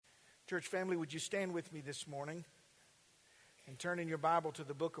Church family, would you stand with me this morning and turn in your Bible to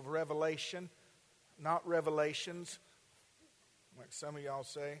the book of Revelation, not Revelations, like some of y'all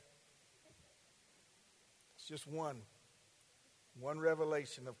say. It's just one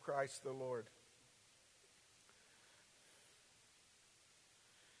revelation of Christ the Lord.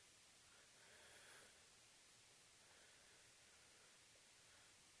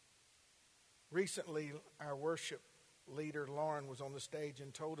 Recently, our worship leader, Lauren, was on the stage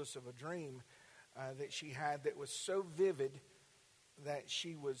and told us of a dream that she had that was so vivid that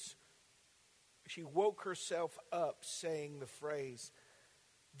she woke herself up saying the phrase,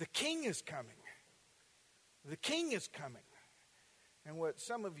 "The King is coming. The King is coming." And what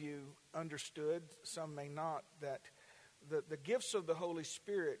some of you understood, some may not, that the gifts of the Holy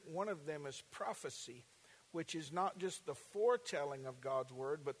Spirit, one of them is prophecy, which is not just the foretelling of God's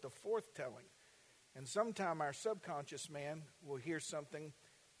word, but the forthtelling. And sometime our subconscious man will hear something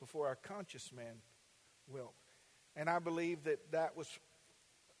before our conscious man will. And I believe that was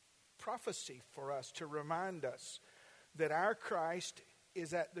prophecy for us to remind us that our Christ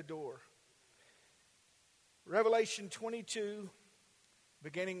is at the door. Revelation 22,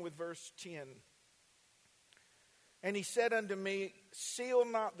 beginning with verse 10. "And he said unto me, Seal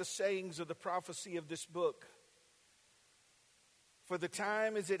not the sayings of the prophecy of this book, for the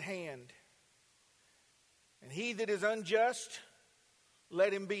time is at hand. And he that is unjust,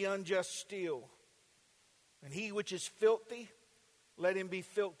 let him be unjust still. And he which is filthy, let him be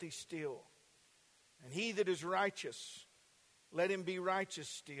filthy still. And he that is righteous, let him be righteous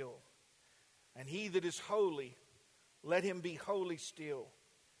still. And he that is holy, let him be holy still.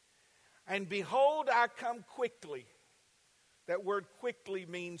 And behold, I come quickly." That word quickly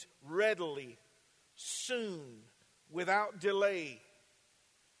means readily, soon, without delay.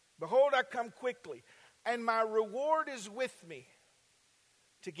 "Behold, I come quickly. And my reward is with me,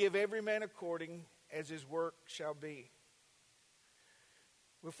 to give every man according as his work shall be."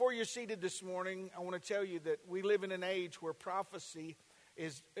 Before you're seated this morning, I want to tell you that we live in an age where prophecy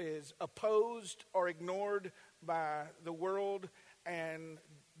is opposed or ignored by the world and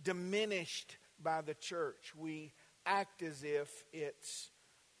diminished by the church. We act as if it's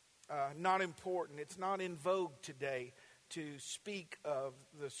not important. It's not in vogue today to speak of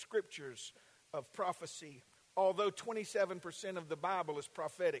the scriptures of prophecy, although 27% of the Bible is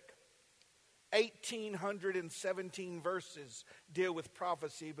prophetic. 1,817 verses deal with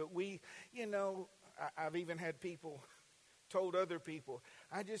prophecy, but I've even had people told other people,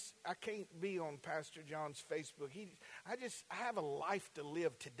 I can't be on Pastor John's Facebook. I have a life to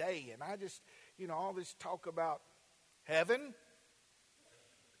live today, and all this talk about heaven,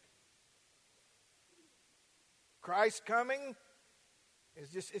 Christ coming,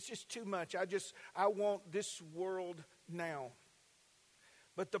 it's just too much. I want this world now.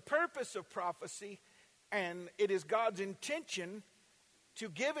 But the purpose of prophecy, and it is God's intention to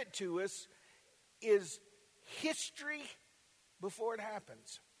give it to us, is history before it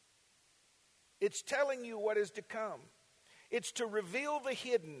happens. It's telling you what is to come. It's to reveal the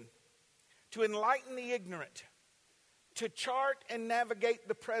hidden, to enlighten the ignorant, to chart and navigate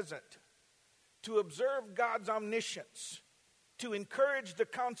the present, to observe God's omniscience, to encourage the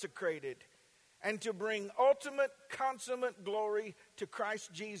consecrated, and to bring ultimate, consummate glory to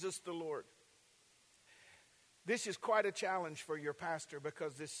Christ Jesus the Lord. This is quite a challenge for your pastor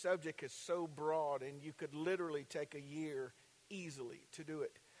because this subject is so broad and you could literally take a year easily to do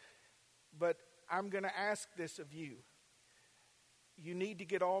it. But I'm going to ask this of you. You need to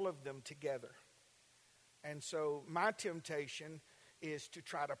get all of them together. And so my temptation is to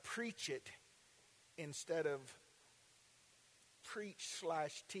try to preach it instead of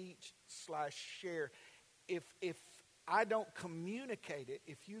preach/teach/share. If I don't communicate it,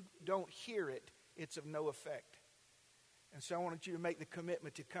 if you don't hear it, it's of no effect. And so I want you to make the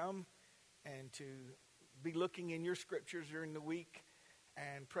commitment to come and to be looking in your scriptures during the week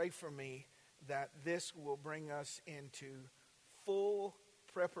and pray for me that this will bring us into full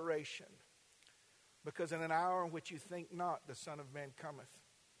preparation. Because in an hour in which you think not, the Son of Man cometh.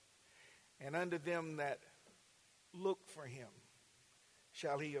 And unto them that look for him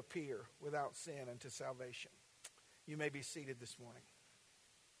shall he appear without sin unto salvation. You may be seated this morning.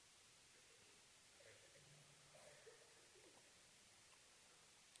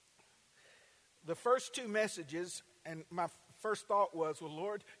 The first two messages, and my first thought was, well,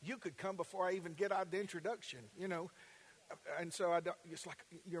 Lord, you could come before I even get out the introduction, And so it's like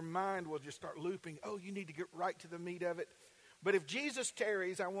your mind will just start looping. Oh, you need to get right to the meat of it. But if Jesus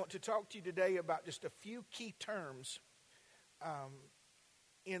tarries, I want to talk to you today about just a few key terms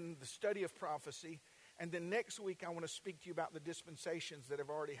in the study of prophecy And then next week, I want to speak to you about the dispensations that have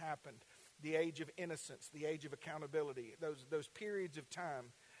already happened. The age of innocence, the age of accountability, those periods of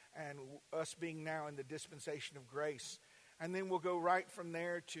time, and us being now in the dispensation of grace. And then we'll go right from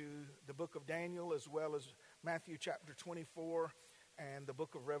there to the book of Daniel, as well as Matthew chapter 24 and the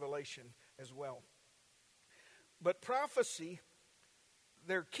book of Revelation as well. But prophecy,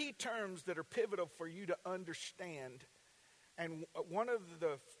 there are key terms that are pivotal for you to understand. And one of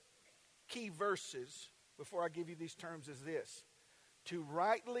the key verses, before I give you these terms, is this: to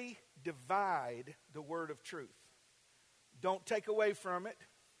rightly divide the word of truth. Don't take away from it.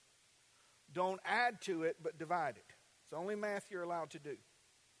 Don't add to it, but divide it. It's only math you're allowed to do.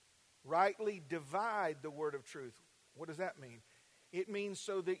 Rightly divide the word of truth. What does that mean? It means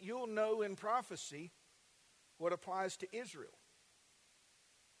so that you'll know in prophecy what applies to Israel.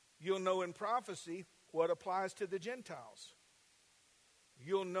 You'll know in prophecy what applies to the Gentiles.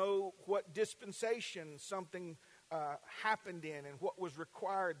 You'll know what dispensation something happened in and what was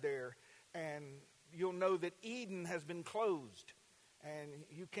required there. And you'll know that Eden has been closed. And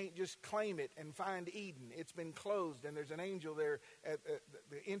you can't just claim it and find Eden. It's been closed, and there's an angel there at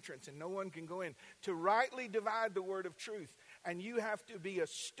the entrance, and no one can go in. To rightly divide the word of truth, and you have to be a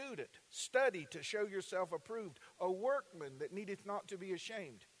student, study to show yourself approved, a workman that needeth not to be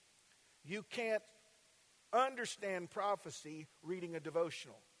ashamed. You can't understand prophecy reading a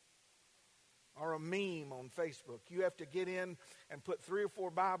devotional or a meme on Facebook. You have to get in and put 3 or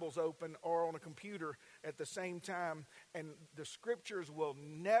 4 Bibles open or on a computer at the same time, and the scriptures will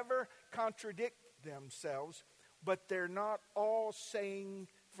never contradict themselves, but they're not all saying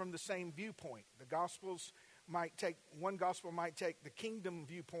from the same viewpoint. The Gospels one gospel might take the kingdom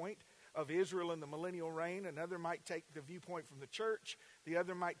viewpoint of Israel in the millennial reign, another might take the viewpoint from the church, the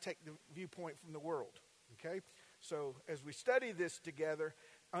other might take the viewpoint from the world. Okay? So as we study this together,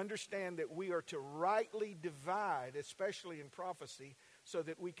 understand that we are to rightly divide, especially in prophecy, so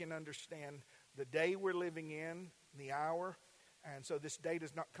that we can understand the day we're living in, the hour, and so this day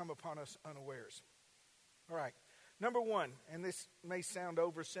does not come upon us unawares. All right. Number 1, and this may sound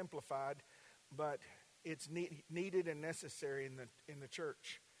oversimplified, but it's needed and necessary in the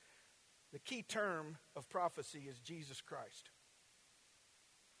church. The key term of prophecy is Jesus Christ.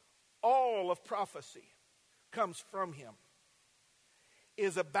 All of prophecy comes from him,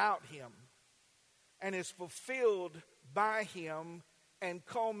 is about him, and is fulfilled by him and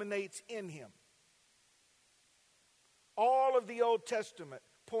culminates in him. All of the Old Testament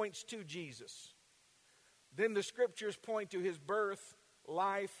points to Jesus. Then the scriptures point to his birth,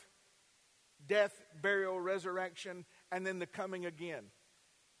 life, death, burial, resurrection, and then the coming again.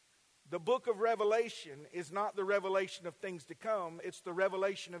 The book of Revelation is not the revelation of things to come. It's the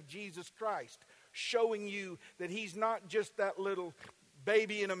revelation of Jesus Christ, showing you that he's not just that little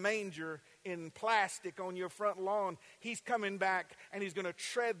baby in a manger in plastic on your front lawn. He's coming back, and he's going to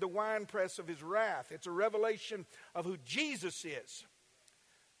tread the winepress of his wrath. It's a revelation of who Jesus is.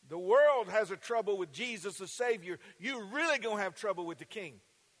 The world has a trouble with Jesus the Savior. You're really going to have trouble with the King.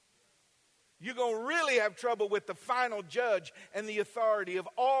 You're going to really have trouble with the final judge and the authority of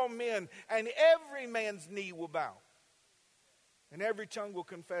all men, and every man's knee will bow. And every tongue will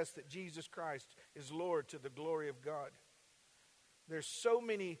confess that Jesus Christ is Lord, to the glory of God. There's so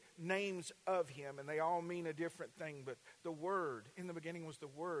many names of him, and they all mean a different thing. But the Word, in the beginning was the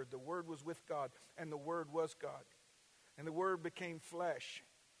Word. The Word was with God, and the Word was God. And the Word became flesh,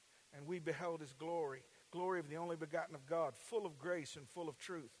 and we beheld his glory. Glory of the only begotten of God, full of grace and full of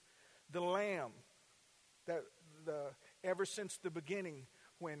truth. The Lamb, ever since the beginning,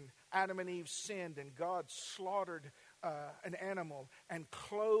 when Adam and Eve sinned and God slaughtered an animal and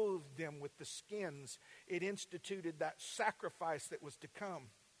clothed them with the skins, it instituted that sacrifice that was to come.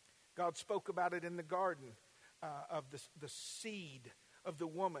 God spoke about it in the garden of the seed of the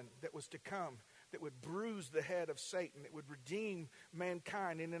woman that was to come, that would bruise the head of Satan, that would redeem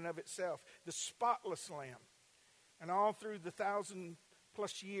mankind in and of itself. The spotless Lamb. And all through the 1,000+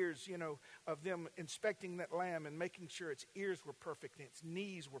 years, of them inspecting that lamb and making sure its ears were perfect and its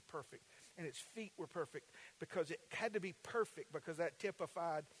knees were perfect and its feet were perfect, because it had to be perfect, because that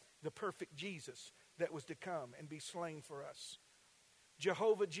typified the perfect Jesus that was to come and be slain for us.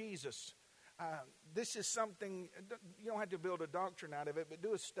 Jehovah Jesus. This is something, you don't have to build a doctrine out of it, but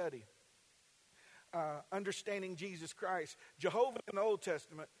do a study. Understanding Jesus Christ. Jehovah in the Old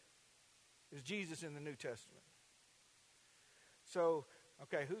Testament is Jesus in the New Testament. So,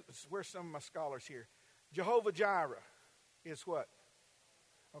 okay, where's some of my scholars here? Jehovah Jireh is what?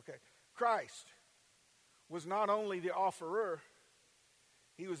 Okay. Christ was not only the offerer,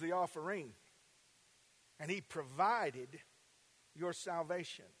 he was the offering. And he provided your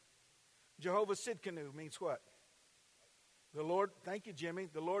salvation. Jehovah Sidkenu means what? The Lord, thank you, Jimmy,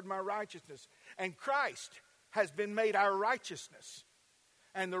 the Lord my righteousness. And Christ has been made our righteousness.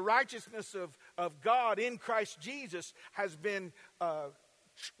 And the righteousness of God in Christ Jesus has been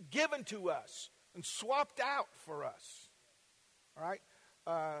given to us and swapped out for us. All right?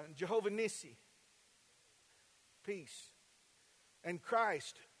 Jehovah Nissi, peace. And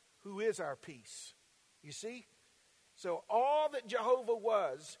Christ, who is our peace. You see? So all that Jehovah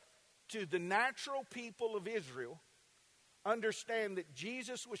was to the natural people of Israel, understand that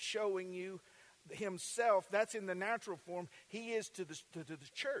Jesus was showing you himself. That's in the natural form. He is to the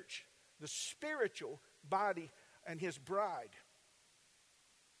church, the spiritual body and his bride.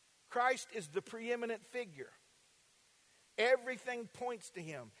 Christ is the preeminent figure. Everything points to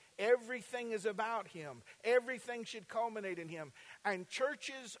him. Everything is about him. Everything should culminate in him. And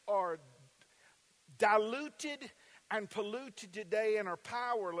churches are diluted and polluted today and are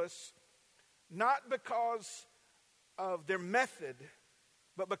powerless, not because of their method,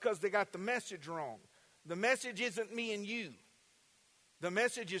 but because they got the message wrong. The message isn't me and you. The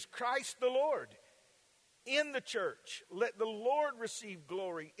message is Christ the Lord in the church. Let the Lord receive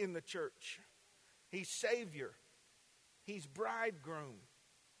glory in the church. He's Savior. He's bridegroom,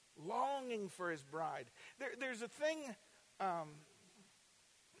 longing for his bride. There's a thing,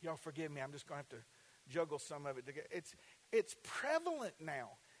 y'all forgive me, I'm just going to have to juggle some of it together. It's prevalent now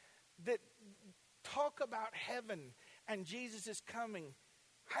that talk about heaven and Jesus is coming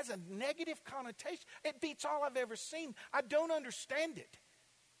has a negative connotation. It beats all I've ever seen. I don't understand it.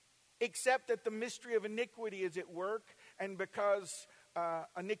 Except that the mystery of iniquity is at work, and because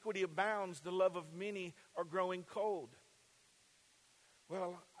iniquity abounds, the love of many are growing cold.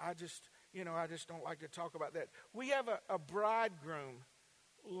 Well, I just don't like to talk about that. We have a bridegroom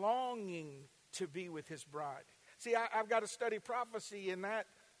longing to be with his bride. See, I've got to study prophecy in that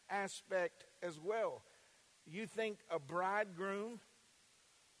aspect as well. You think a bridegroom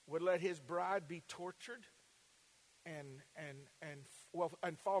would let his bride be tortured and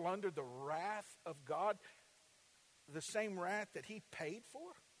fall under the wrath of God, the same wrath that he paid for?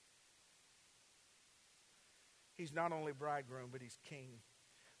 He's not only bridegroom, but he's king.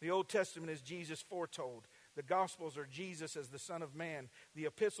 The Old Testament is Jesus foretold. The Gospels are Jesus as the Son of Man. The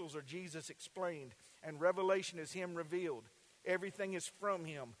epistles are Jesus explained. And Revelation is him revealed. Everything is from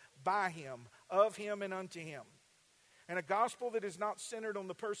him, by him, of him, and unto him. And a gospel that is not centered on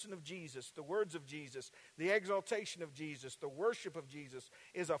the person of Jesus, the words of Jesus, the exaltation of Jesus, the worship of Jesus,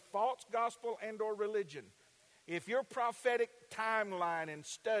 is a false gospel and or religion. If your prophetic timeline and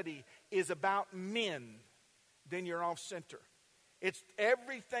study is about men, then you're off center.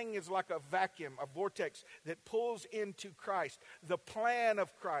 Everything is like a vacuum, a vortex that pulls into Christ, the plan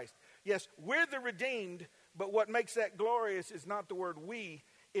of Christ. Yes, we're the redeemed, but what makes that glorious is not the word we,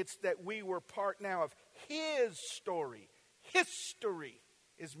 it's that we were part now of his story. History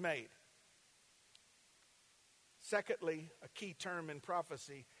is made. Secondly, a key term in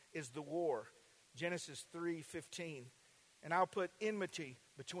prophecy is the war. Genesis 3:15. And I'll put enmity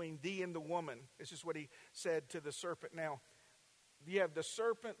between thee and the woman. This is what he said to the serpent. Now, you have the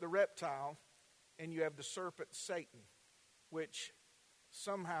serpent, the reptile, and you have the serpent, Satan, which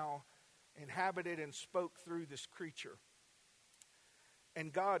somehow inhabited and spoke through this creature.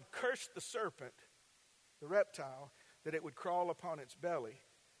 And God cursed the serpent, the reptile, that it would crawl upon its belly,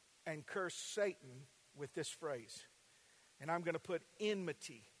 and cursed Satan with this phrase. And I'm going to put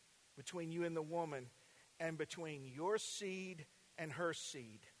enmity between you and the woman, and between your seed and her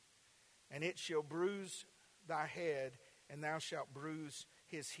seed. And it shall bruise thy head, and thou shalt bruise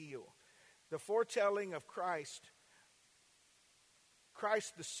his heel. The foretelling of Christ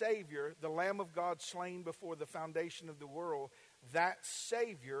the Savior, the Lamb of God slain before the foundation of the world, that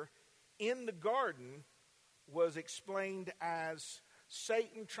Savior in the garden was explained as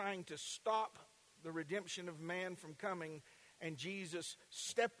Satan trying to stop the redemption of man from coming, and Jesus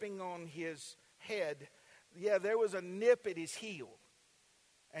stepping on his head. Yeah, there was a nip at his heel,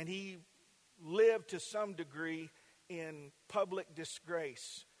 and he lived to some degree in public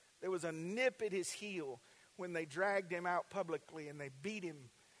disgrace. There was a nip at his heel when they dragged him out publicly and they beat him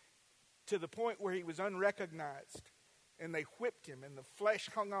to the point where he was unrecognized, and they whipped him and the flesh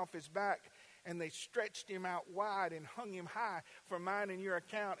hung off his back, and they stretched him out wide and hung him high for mine and your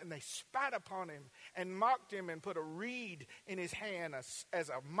account, and they spat upon him and mocked him and put a reed in his hand as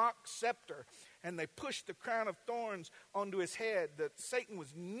a mock scepter, and they pushed the crown of thorns onto his head. That Satan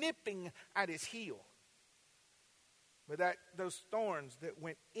was nipping at his heel. But those thorns that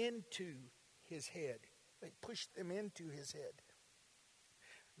went into his head, they pushed them into his head.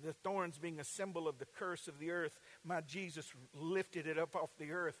 The thorns being a symbol of the curse of the earth. My Jesus lifted it up off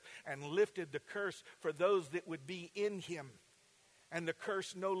the earth and lifted the curse for those that would be in him. And the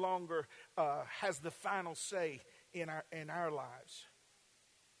curse no longer has the final say in our lives.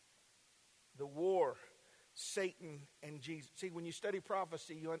 The war, Satan and Jesus. See, when you study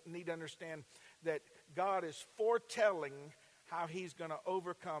prophecy, you need to understand that God is foretelling how he's going to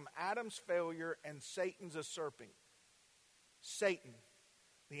overcome Adam's failure and Satan's usurping. Satan,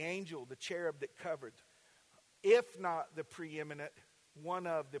 the angel, the cherub that covered, if not the preeminent, one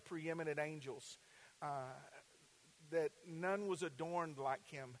of the preeminent angels, that none was adorned like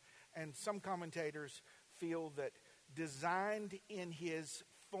him. And some commentators feel that designed in his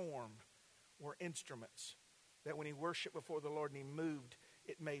form were instruments, that when he worshiped before the Lord and he moved,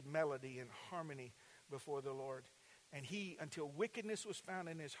 it made melody and harmony before the Lord. And he, until wickedness was found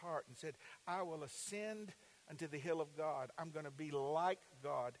in his heart, and said, I will ascend unto the hill of God. I'm going to be like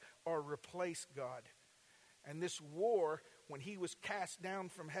God or replace God. And this war, when he was cast down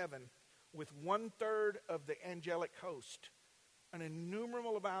from heaven with 1/3 of the angelic host, an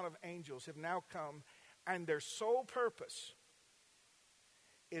innumerable amount of angels have now come, and their sole purpose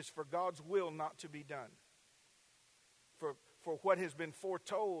is for God's will not to be done. For what has been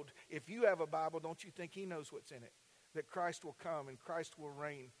foretold, if you have a Bible, don't you think he knows what's in it? That Christ will come and Christ will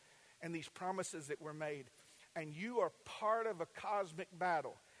reign. And these promises that were made. And you are part of a cosmic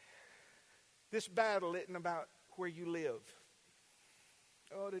battle. This battle isn't about where you live.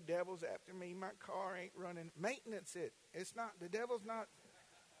 Oh, the devil's after me. My car ain't running. Maintenance it. It's not. The devil's not.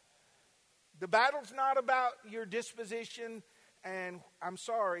 The battle's not about your disposition and, I'm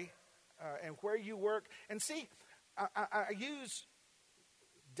sorry, and where you work. And see, I use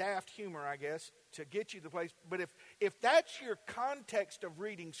daft humor, I guess, to get you to the place. But if that's your context of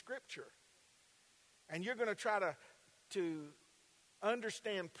reading Scripture, and you're going to try to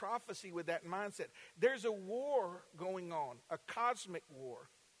understand prophecy with that mindset, there's a war going on, a cosmic war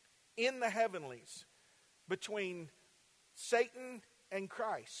in the heavenlies between Satan and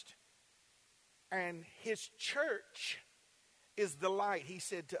Christ. And his church is the light. He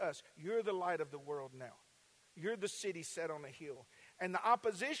said to us, you're the light of the world now. You're the city set on a hill. And the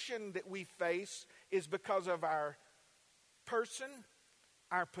opposition that we face is because of our person,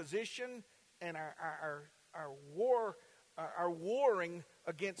 our position, and our warring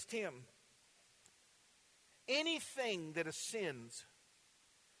against him. Anything that ascends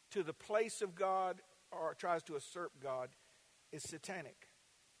to the place of God or tries to usurp God is satanic.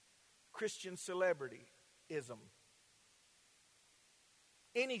 Christian celebrityism.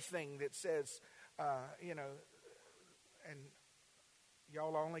 Anything that says, and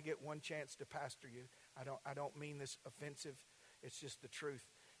y'all only get one chance to pastor you. I don't mean this offensive. It's just the truth.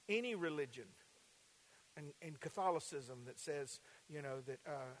 Any religion, and Catholicism that says, that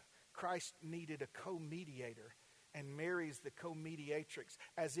Christ needed a co-mediator and Mary's the co-mediatrix,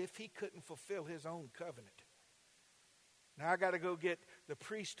 as if he couldn't fulfill his own covenant. Now I got to go get the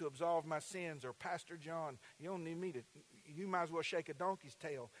priest to absolve my sins, or Pastor John. You don't need me to. You might as well shake a donkey's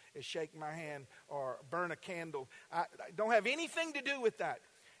tail as shake my hand or burn a candle. I don't have anything to do with that.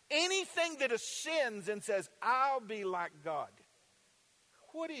 Anything that ascends and says, I'll be like God.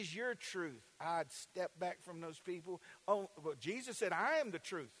 What is your truth? I'd step back from those people. Oh, well, Jesus said, I am the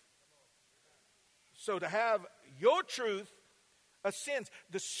truth. So to have your truth ascends.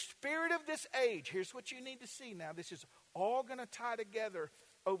 The spirit of this age, here's what you need to see now. This is all going to tie together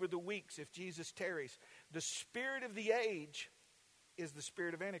over the weeks if Jesus tarries. The spirit of the age is the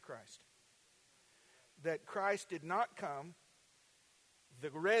spirit of Antichrist. That Christ did not come, the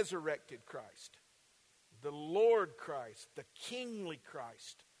resurrected Christ, the Lord Christ, the kingly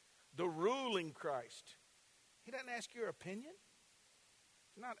Christ, the ruling Christ. He doesn't ask your opinion.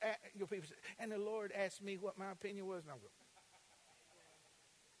 It's not your people say, and the Lord asked me what my opinion was. And I'm going,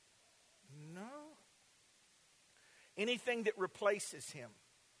 no. Anything that replaces him,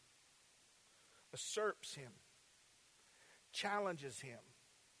 usurps him, challenges him.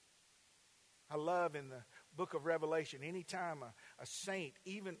 I love in the book of Revelation, anytime a saint,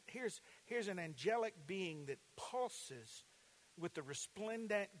 even, here's an angelic being that pulses with the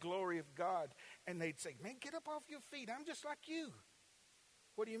resplendent glory of God. And they'd say, man, get up off your feet. I'm just like you.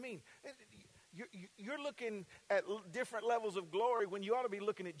 What do you mean? You're looking at different levels of glory when you ought to be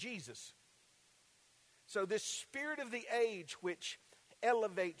looking at Jesus. So this spirit of the age which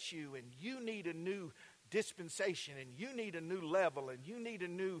elevates you, and you need a new dispensation, and you need a new level, and you need a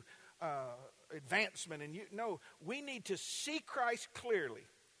new advancement, and we need to see Christ clearly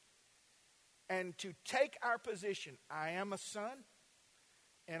and to take our position. I am a son,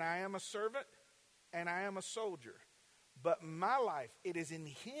 and I am a servant, and I am a soldier. but my life, it is in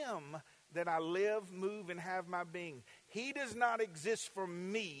him that I live, move, and have my being. He does not exist for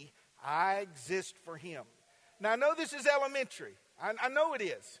me. I exist for him. Now, I know this is elementary. I know it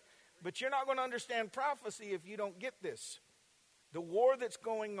is. But you're not going to understand prophecy if you don't get this. The war that's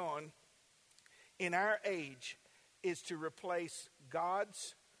going on in our age is to replace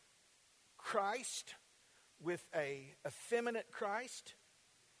God's Christ with a effeminate Christ,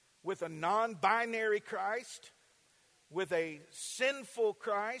 with a non-binary Christ, with a sinful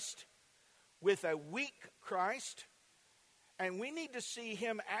Christ, with a weak Christ. And we need to see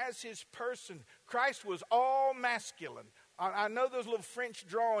him as his person. Christ was all masculine. I know those little French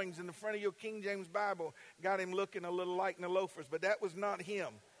drawings in the front of your King James Bible got him looking a little like the loafers, but that was not him.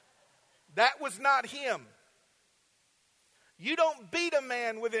 That was not him. You don't beat a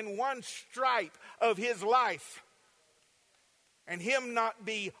man within one stripe of his life and him not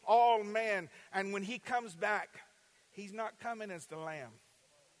be all man. And when he comes back, he's not coming as the lamb.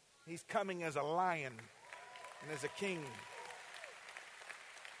 He's coming as a lion and as a king.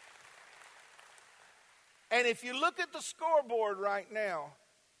 And if you look at the scoreboard right now,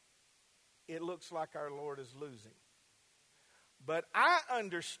 it looks like our Lord is losing. But I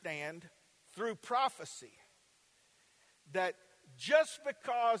understand through prophecy that just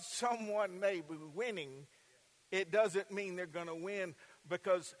because someone may be winning, it doesn't mean they're going to win,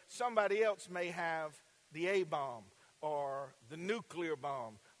 because somebody else may have the A-bomb or the nuclear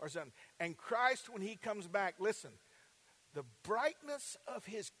bomb or something. And Christ, when he comes back, listen, the brightness of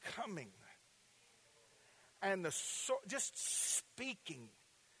his coming and just speaking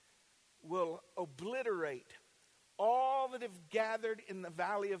will obliterate all that have gathered in the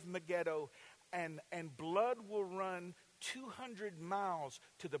valley of Megiddo, and blood will run 200 miles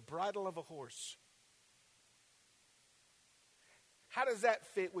to the bridle of a horse. How does that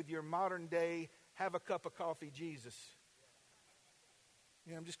fit with your modern day, have a cup of coffee Jesus?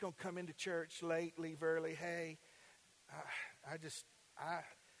 You know, I'm just going to come into church late, leave early. Hey, I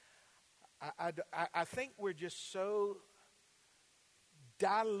think we're just so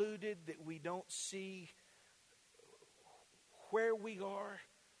diluted that we don't see where we are,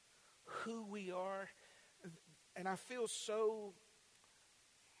 who we are. And I feel so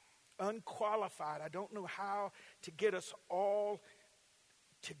unqualified. I don't know how to get us all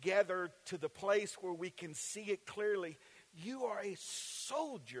together to the place where we can see it clearly. You are a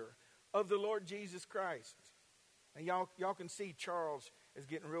soldier of the Lord Jesus Christ. And y'all can see Charles is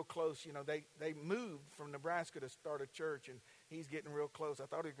getting real close. You know, they moved from Nebraska to start a church, and he's getting real close. I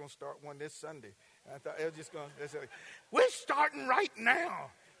thought he was going to start one this Sunday. I thought it was just going to, we're starting right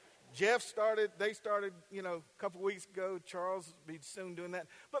now. They started, you know, a couple weeks ago. Charles will be soon doing that.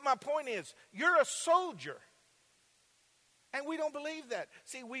 But my point is, you're a soldier. And we don't believe that.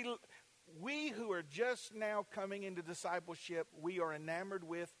 See, we who are just now coming into discipleship, we are enamored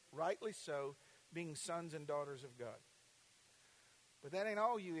with, rightly so, being sons and daughters of God. But that ain't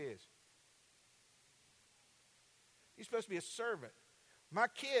all you is. You're supposed to be a servant. My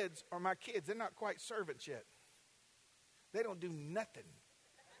kids are my kids. They're not quite servants yet. They don't do nothing.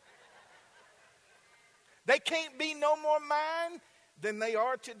 They can't be no more mine than they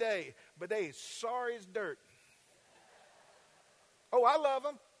are today. But they are sorry as dirt. Oh, I love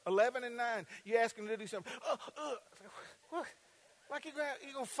them. 11 and 9. You ask them to do something. What? Like you're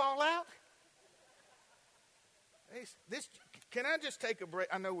going to fall out? Can I just take a break?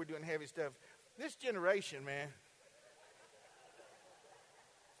 I know we're doing heavy stuff. This generation, man.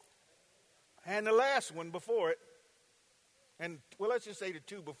 And the last one before it. And, well, let's just say the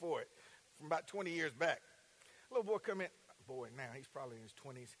two before it. From about 20 years back. A little boy come in. Boy, now he's probably in his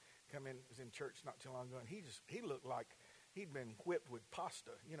 20s. Come in, was in church not too long ago. And he looked like he'd been whipped with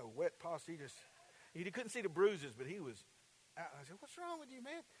pasta. You know, wet pasta. He couldn't see the bruises, but he was out. I said, what's wrong with you,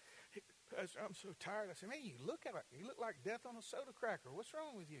 man? Pastor, I'm so tired. I said, man, you look like death on a soda cracker. What's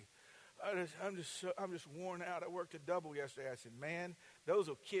wrong with you? I'm just worn out. I worked a double yesterday. I said, man, those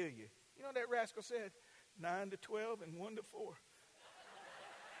will kill you. You know what that rascal said? 9 to 12 and 1 to 4.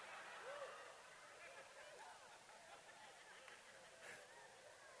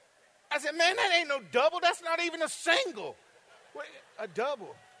 I said, man, that ain't no double. That's not even a single. Wait, a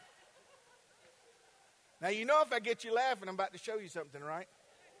double. Now, you know, if I get you laughing, I'm about to show you something, right?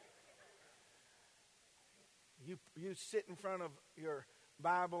 You sit in front of your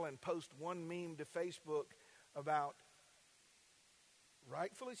Bible and post one meme to Facebook about,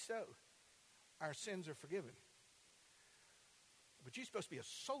 rightfully so, our sins are forgiven. But you're supposed to be a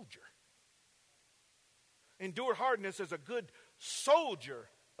soldier. Endure hardness as a good soldier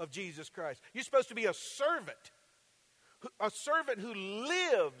of Jesus Christ. You're supposed to be a servant A servant who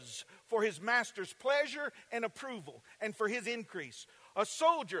lives for his master's pleasure and approval and for his increase. A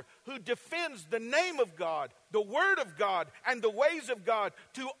soldier who defends the name of God, the word of God, and the ways of God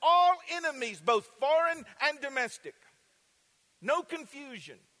to all enemies, both foreign and domestic. No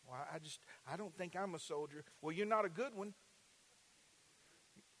confusion. Well, I don't think I'm a soldier. Well, you're not a good one.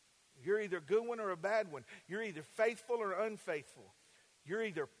 You're either a good one or a bad one. You're either faithful or unfaithful. You're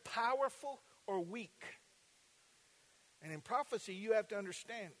either powerful or weak. And in prophecy, you have to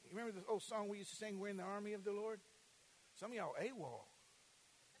understand. You remember the old song we used to sing, "We're in the army of the Lord"? Some of y'all AWOL.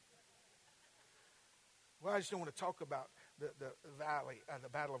 Well, I just don't want to talk about the valley, the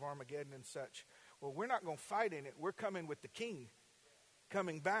Battle of Armageddon and such. Well, we're not going to fight in it. We're coming with the King,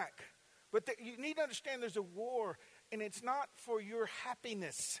 coming back. But you need to understand there's a war, and it's not for your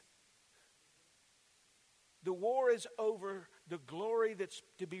happiness. The war is over the glory that's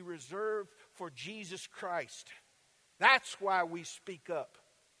to be reserved for Jesus Christ. That's why we speak up.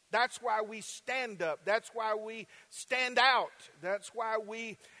 That's why we stand up. That's why we stand out. That's why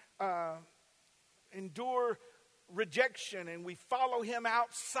we endure rejection and we follow him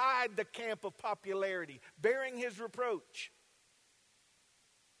outside the camp of popularity, bearing his reproach.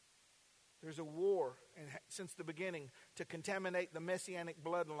 There's a war since the beginning to contaminate the messianic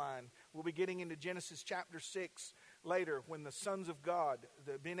bloodline. We'll be getting into Genesis chapter 6 later when the sons of God,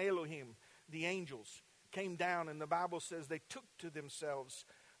 the Ben Elohim, the angels, came down, and the Bible says they took to themselves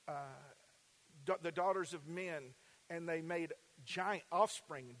the daughters of men, and they made giant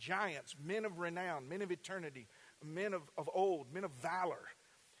offspring, giants, men of renown, men of eternity, men of old, men of valor.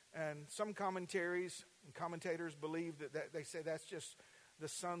 And some commentators believe that they say that's just the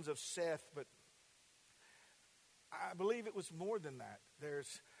sons of Seth, but I believe it was more than that.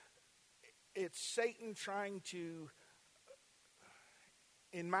 It's Satan trying to,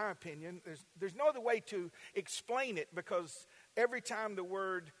 in my opinion, there's no other way to explain it, because every time the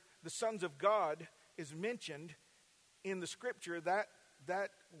word the sons of God is mentioned in the scripture,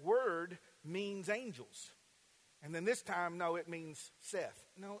 that word means angels. And then this time, no, it means Seth.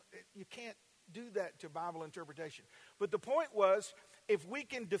 No, you can't do that to Bible interpretation. But the point was, if we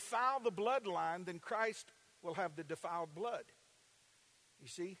can defile the bloodline, then Christ will have the defiled blood. You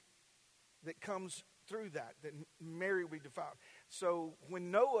see? That comes through that Mary will be defiled. So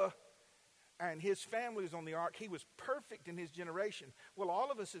when Noah and his family was on the ark, he was perfect in his generation. Well, all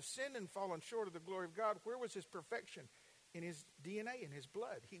of us have sinned and fallen short of the glory of God. Where was his perfection? In his DNA, in his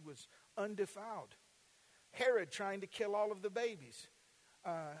blood. He was undefiled. Herod trying to kill all of the babies.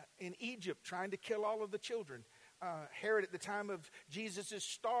 In Egypt, trying to kill all of the children. Herod at the time of Jesus'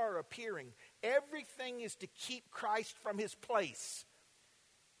 star appearing. Everything is to keep Christ from his place.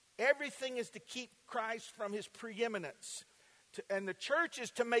 Everything is to keep Christ from his preeminence. And the church is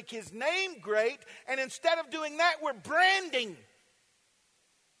to make his name great. And instead of doing that, we're branding.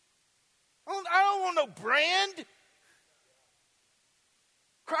 I don't want no brand.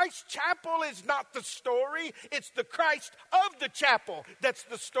 Christ Chapel is not the story. It's the Christ of the chapel that's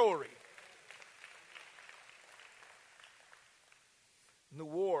the story. And the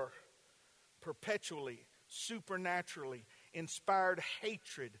war perpetually, supernaturally inspired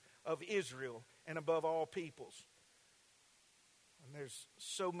hatred of Israel and above all peoples. And there's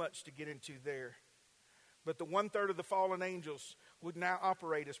so much to get into there. But the 1/3 of the fallen angels would now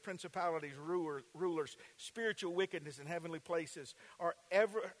operate as principalities, rulers, spiritual wickedness in heavenly places, are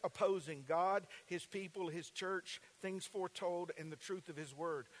ever opposing God, his people, his church, things foretold, and the truth of his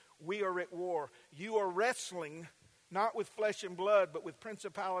word. We are at war. You are wrestling not with flesh and blood, but with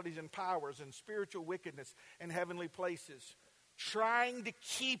principalities and powers and spiritual wickedness in heavenly places, trying to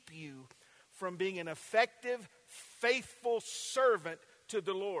keep you from being an effective, faithful servant to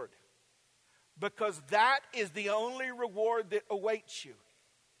the Lord. Because that is the only reward that awaits you.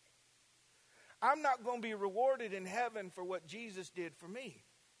 I'm not going to be rewarded in heaven for what Jesus did for me.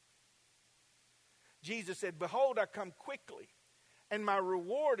 Jesus said, "Behold, I come quickly, and my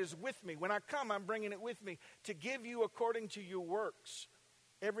reward is with me. When I come, I'm bringing it with me to give you according to your works.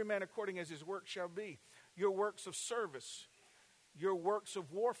 Every man according as his work shall be. Your works of service, your works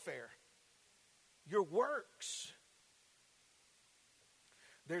of warfare, your works."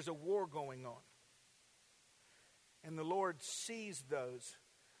 There's a war going on. And the Lord sees those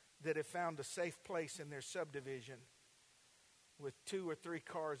that have found a safe place in their subdivision with 2 or 3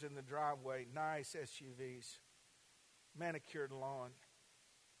 cars in the driveway, nice SUVs, manicured lawn.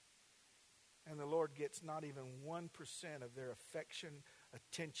 And the Lord gets not even 1% of their affection,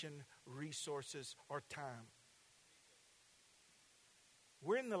 attention, resources, or time.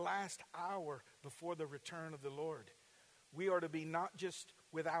 We're in the last hour before the return of the Lord. We are to be not just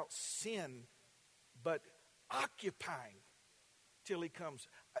without sin, but occupying till he comes.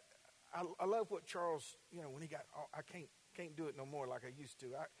 I love what Charles, when he got, I can't do it no more like I used to.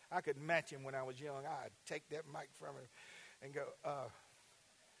 I could match him when I was young. I'd take that mic from him and go,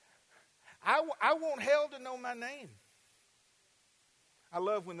 I want hell to know my name. I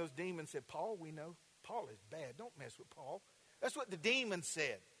love when those demons said, Paul, we know. Paul is bad. Don't mess with Paul. That's what the demons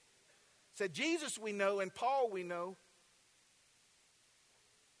said. Said, Jesus we know and Paul we know.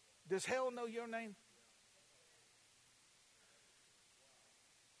 Does hell know your name?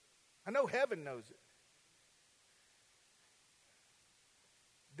 I know heaven knows it.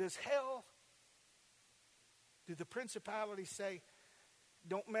 Does hell, do the principalities say,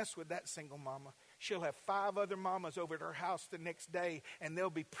 don't mess with that single mama? She'll have 5 other mamas over at her house the next day, and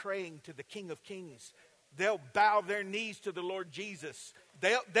they'll be praying to the King of Kings. They'll bow their knees to the Lord Jesus.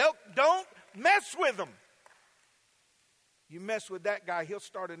 Don't mess with them. You mess with that guy, he'll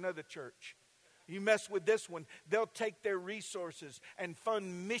start another church. You mess with this one, they'll take their resources and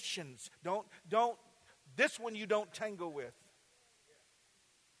fund missions. This one you don't tangle with.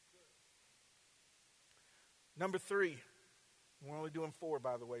 Number 3. We're only doing 4,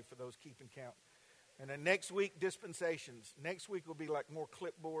 by the way, for those keeping count. And then next week, dispensations. Next week will be like more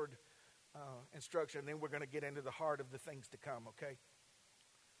clipboard instruction. And then we're going to get into the heart of the things to come, okay?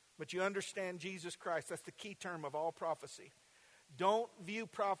 But you understand Jesus Christ. That's the key term of all prophecy. Don't view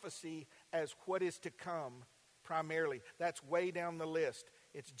prophecy as what is to come primarily. That's way down the list.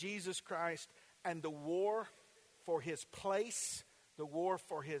 It's Jesus Christ and the war for his place, the war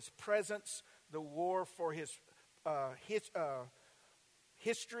for his presence, the war for his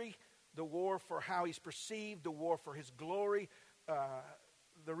history, the war for how he's perceived, the war for his glory.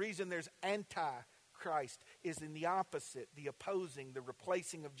 The reason there's anti-Christ is in the opposite, the opposing, the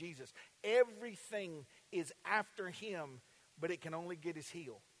replacing of Jesus. Everything is after him, but it can only get his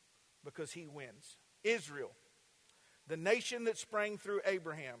heel because he wins. Israel, the nation that sprang through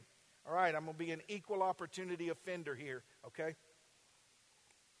Abraham. All right, I'm going to be an equal opportunity offender here, okay?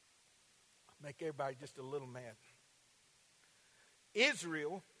 Make everybody just a little mad.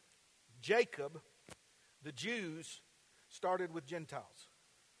 Israel, Jacob, the Jews started with Gentiles.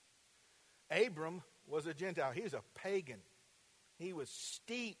 Abram was a Gentile. He was a pagan. He was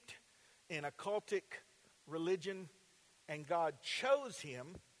steeped in occultic religion, and God chose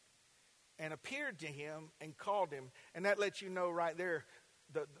him and appeared to him and called him. And that lets you know right there,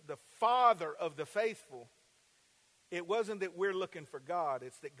 the father of the faithful. It wasn't that we're looking for God.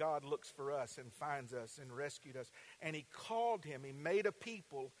 It's that God looks for us and finds us and rescued us. And he called him. He made a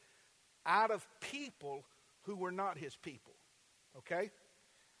people out of people who were not his people. Okay?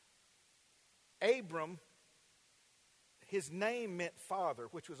 Abram, his name meant father,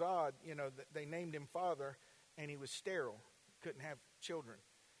 which was odd. They named him father, and he was sterile. Couldn't have children.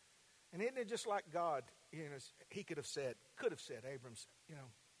 And isn't it just like God? He could have said, Abram's,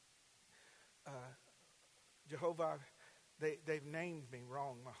 Jehovah, they've named me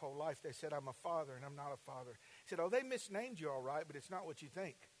wrong my whole life. They said I'm a father, and I'm not a father. He said, they misnamed you all right, but it's not what you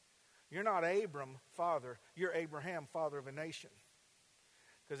think. You're not Abram, father. You're Abraham, father of a nation.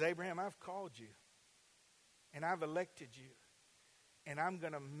 Because Abraham, I've called you, and I've elected you, and I'm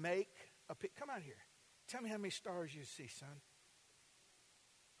going to make a pit. Come out here. Tell me how many stars you see, son.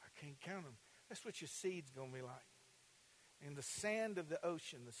 I can't count them. That's what your seed's going to be like. And the sand of the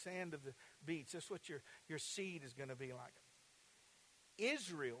ocean, the sand of the beach, that's what your seed is going to be like.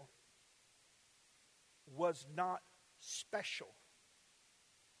 Israel was not special.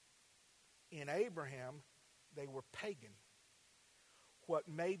 In Abraham, they were pagan. What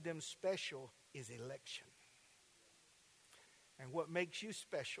made them special is election. And what makes you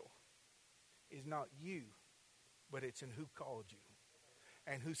special is not you, but it's in who called you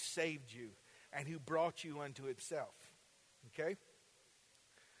and who saved you and who brought you unto himself. Okay?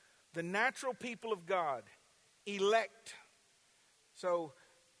 The natural people of God elect. So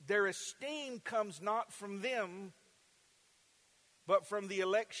their esteem comes not from them, but from the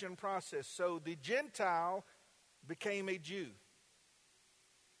election process. So the Gentile became a Jew.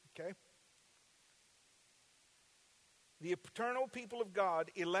 Okay? The eternal people of God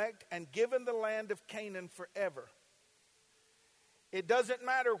elect and given the land of Canaan forever. It doesn't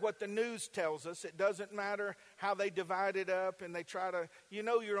matter what the news tells us. It doesn't matter how they divide it up and they try to,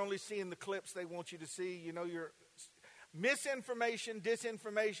 you're only seeing the clips they want you to see. You're misinformation,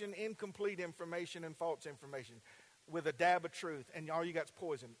 disinformation, incomplete information, and false information with a dab of truth. And all you got is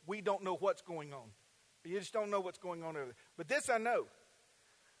poison. We don't know what's going on. You just don't know what's going on over there. But this I know.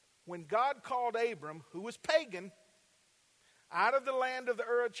 When God called Abram, who was pagan, out of the land of the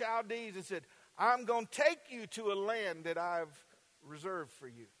Ur of Chaldees and said, I'm going to take you to a land that I've reserved for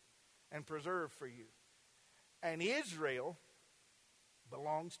you and preserved for you. And Israel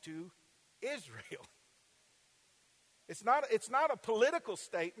belongs to Israel. It's not a political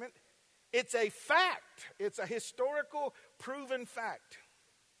statement. It's a fact. It's a historical, proven fact.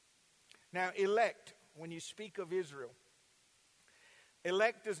 Now, elect, when you speak of Israel,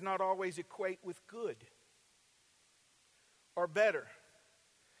 elect does not always equate with good or better.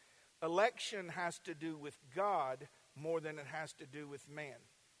 Election has to do with God more than it has to do with man.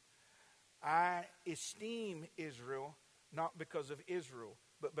 I esteem Israel not because of Israel,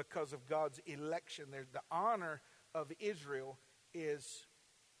 but because of God's election. There's the honor of Israel is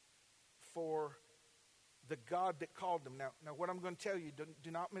for the God that called them. Now what I'm going to tell you,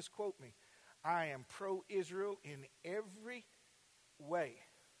 do not misquote me. I am pro-Israel in every way.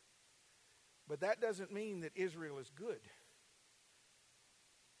 But that doesn't mean that Israel is good.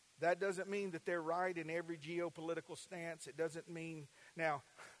 That doesn't mean that they're right in every geopolitical stance. It doesn't mean... Now,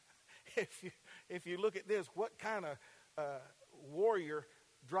 if you look at this, what kind of warrior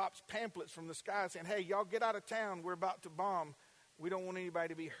drops pamphlets from the sky saying, hey, y'all get out of town, we're about to bomb, we don't want anybody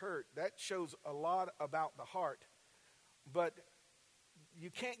to be hurt? That shows a lot about the heart. But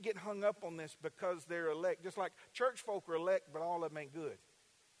you can't get hung up on this because they're elect. Just like church folk are elect, but all of them ain't good.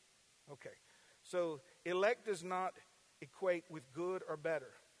 Okay, so elect does not equate with good or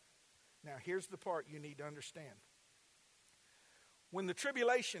better. Now, here's the part you need to understand. When the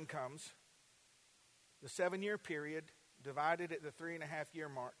tribulation comes, the 7-year period divided at the 3.5-year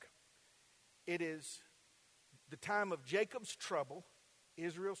mark, it is the time of Jacob's trouble,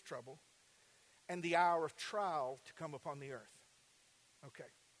 Israel's trouble, and the hour of trial to come upon the earth. Okay.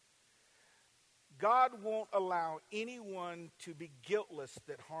 God won't allow anyone to be guiltless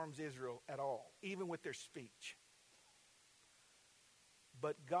that harms Israel at all, even with their speech.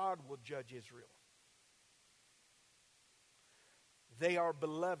 But God will judge Israel. They are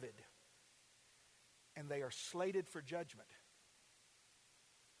beloved, and they are slated for judgment.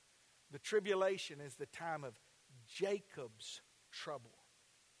 The tribulation is the time of Jacob's trouble.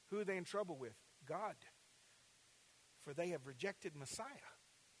 Who are they in trouble with? God. For they have rejected Messiah.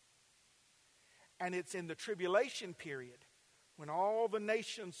 And it's in the tribulation period when all the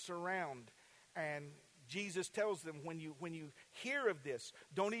nations surround, and Jesus tells them, when you hear of this,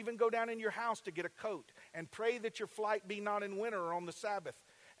 don't even go down in your house to get a coat, and pray that your flight be not in winter or on the Sabbath.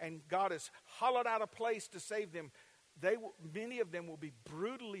 And God has hollowed out a place to save them. Many of them will be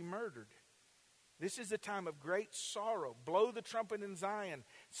brutally murdered. This is a time of great sorrow. Blow the trumpet in Zion.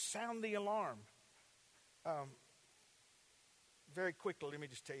 Sound the alarm. Very quickly, let me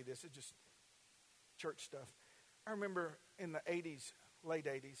just tell you this. It's just church stuff. I remember in the 80s, late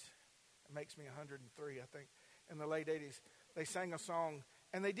 80s, it makes me 103, I think. In the late 80s, they sang a song,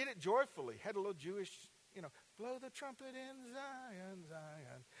 and they did it joyfully. Had a little Jewish, blow the trumpet in Zion,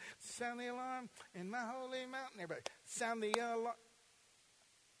 Zion. Sound the alarm in my holy mountain. Everybody, sound the alarm.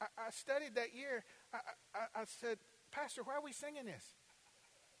 I studied that year. I said, Pastor, why are we singing this?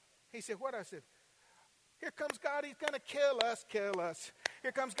 He said, what? I said, here comes God, he's going to kill us, kill us.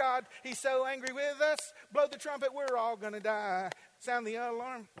 Here comes God, he's so angry with us. Blow the trumpet, we're all going to die. Sound the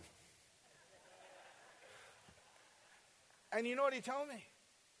alarm. And you know what he told me?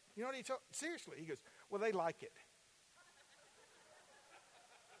 Seriously, he goes, well, they like it.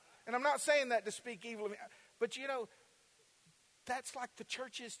 And I'm not saying that to speak evil of me, but that's like the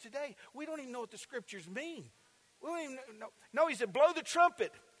church is today. We don't even know what the scriptures mean. We don't even know. No, he said, blow the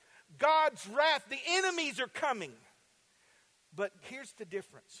trumpet. God's wrath, the enemies are coming. But here's the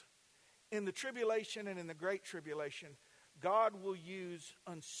difference. In the tribulation and in the great tribulation, God will use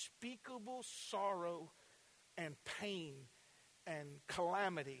unspeakable sorrow and pain and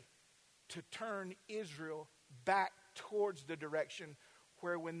calamity to turn Israel back towards the direction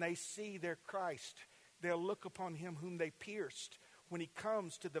where when they see their Christ, they'll look upon him whom they pierced when he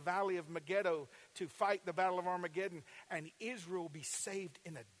comes to the valley of Megiddo to fight the battle of Armageddon, and Israel will be saved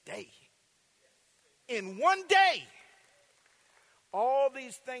in a day. In one day. All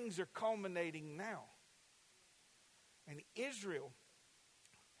these things are culminating now. And Israel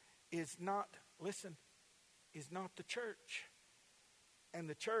is not the church. And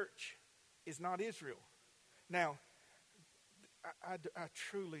the church is not Israel. Now, I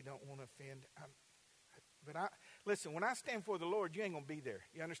truly don't want to offend. Listen, when I stand for the Lord, you ain't going to be there.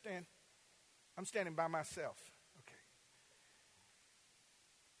 You understand? I'm standing by myself. Okay.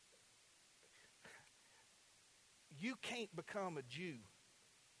 You can't become a Jew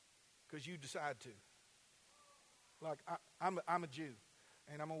because you decide to. Like, I'm a Jew,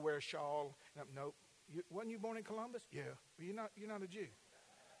 and I'm going to wear a shawl. Nope. Wasn't you born in Columbus? Yeah. Well, you're not a Jew.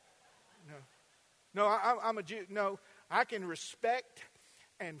 No, I'm a Jew. No, I can respect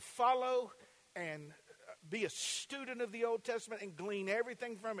and follow and be a student of the Old Testament and glean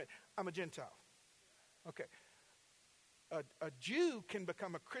everything from it, I'm a Gentile. Okay. A Jew can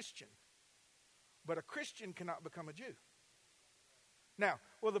become a Christian, but a Christian cannot become a Jew. Now,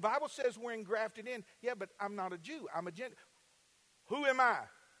 well, the Bible says we're engrafted in. Yeah, but I'm not a Jew. I'm a Gentile. Who am I?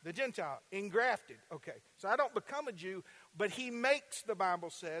 The Gentile, engrafted. Okay, so I don't become a Jew, but he makes, the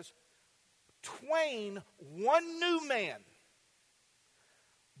Bible says, twain one new man.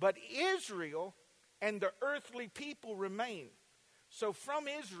 But Israel and the earthly people remain. So from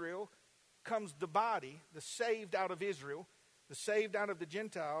Israel comes the body, the saved out of Israel, the saved out of the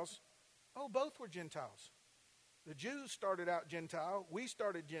Gentiles. Oh, both were Gentiles. The Jews started out Gentile. We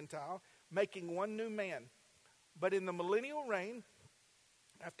started Gentile, making one new man. But in the millennial reign,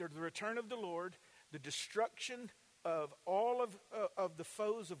 after the return of the Lord, the destruction of all of the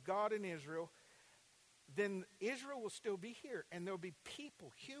foes of God in Israel, then Israel will still be here. And there will be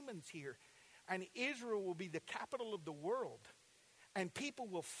people, humans here. And Israel will be the capital of the world. And people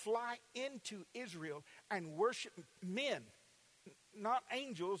will fly into Israel and worship men. Not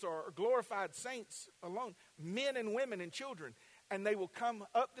angels or glorified saints alone. Men and women and children. And they will come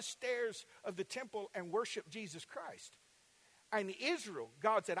up the stairs of the temple and worship Jesus Christ. And Israel,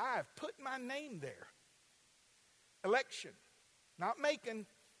 God said, I have put my name there. Election. Not Macon.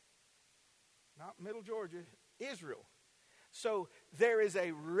 Not Middle Georgia. Israel. So there is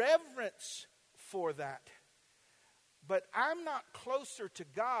a reverence for that. But I'm not closer to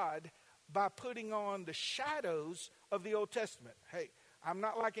God by putting on the shadows of the Old Testament. Hey, I'm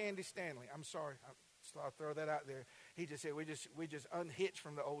not like Andy Stanley. I'm sorry. I'll throw that out there. He just said we just unhitched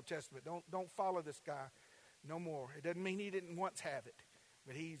from the Old Testament. Don't follow this guy no more. It doesn't mean he didn't once have it,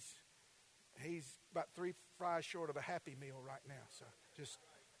 but he's about 3 fries short of a Happy Meal right now. So just,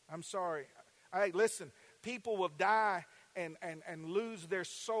 I'm sorry. Hey, listen, people will die and lose their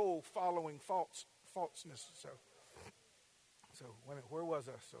soul following falseness. So where was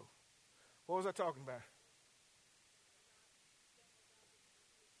I? So what was I talking about?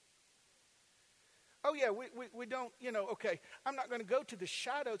 Oh, yeah, we don't, okay, I'm not going to go to the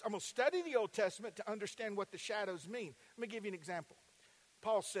shadows. I'm going to study the Old Testament to understand what the shadows mean. Let me give you an example.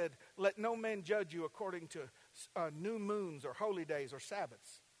 Paul said, let no man judge you according to new moons or holy days or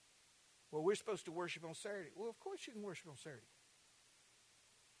Sabbaths. Well, we're supposed to worship on Saturday. Well, of course you can worship on Saturday.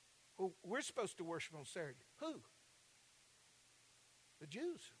 Well, we're supposed to worship on Saturday. Who? The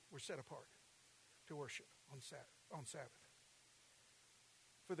Jews were set apart to worship on Sabbath.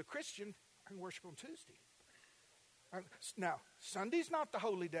 For the Christian, I can worship on Tuesday. Now, Sunday's not the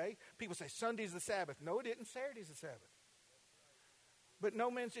holy day. People say Sunday's the Sabbath. No, it isn't. Saturday's the Sabbath. But no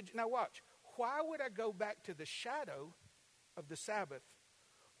man said, now watch. Why would I go back to the shadow of the Sabbath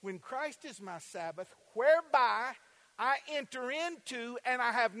when Christ is my Sabbath, whereby I enter into and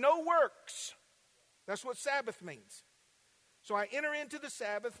I have no works? That's what Sabbath means. So I enter into the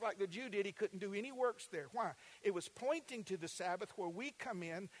Sabbath like the Jew did. He couldn't do any works there. Why? It was pointing to the Sabbath where we come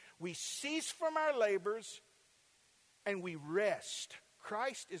in, we cease from our labors, and we rest.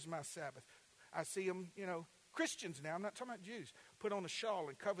 Christ is my Sabbath. I see them, Christians now, I'm not talking about Jews, put on a shawl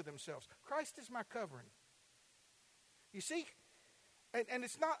and cover themselves. Christ is my covering. You see? And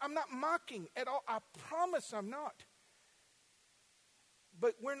it's not, I'm not mocking at all. I promise I'm not.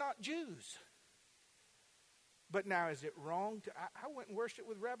 But we're not Jews. But now, is it wrong to? I went and worshiped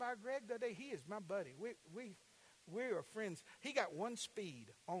with Rabbi Greg that day. He is my buddy. We are friends. He got one speed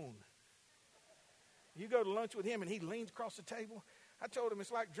on. You go to lunch with him and he leans across the table. I told him it's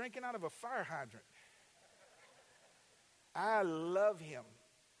like drinking out of a fire hydrant. I love him.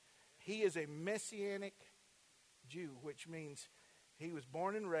 He is a Messianic Jew, which means he was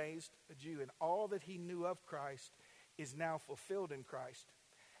born and raised a Jew, and all that he knew of Christ is now fulfilled in Christ.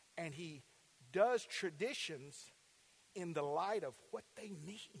 And he does traditions in the light of what they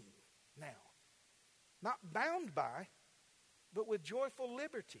mean now. Not bound by, but with joyful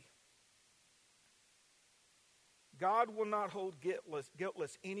liberty. God will not hold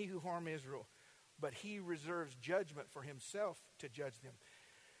guiltless any who harm Israel, but he reserves judgment for himself to judge them.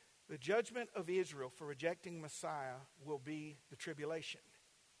 The judgment of Israel for rejecting Messiah will be the tribulation,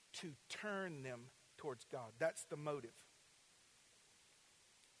 to turn them towards God. That's the motive.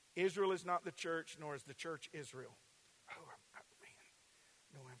 Israel is not the church, nor is the church Israel. Oh, man,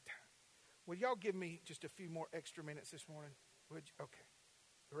 don't have time. Will y'all give me just a few more extra minutes this morning? Would you? Okay.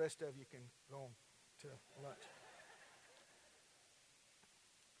 The rest of you can go on to lunch.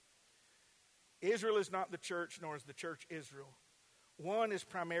 Israel is not the church, nor is the church Israel. One is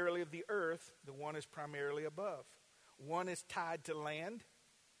primarily of the earth, the one is primarily above. One is tied to land,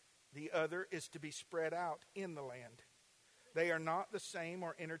 the other is to be spread out in the land. They are not the same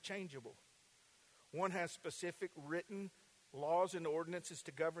or interchangeable. One has specific written laws and ordinances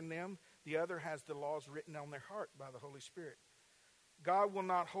to govern them. The other has the laws written on their heart by the Holy Spirit. God will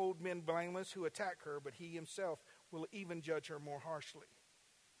not hold men blameless who attack her, but he himself will even judge her more harshly.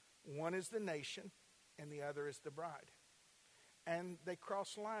 One is the nation, and the other is the bride. And they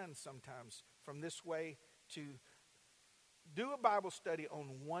cross lines sometimes from this way to do a Bible study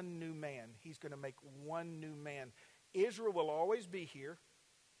on one new man. He's going to make one new man. Israel will always be here.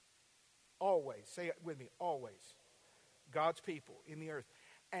 Always. Say it with me. Always. God's people in the earth.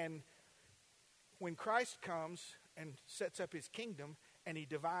 And when Christ comes and sets up his kingdom and he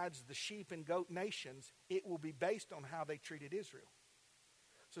divides the sheep and goat nations, it will be based on how they treated Israel.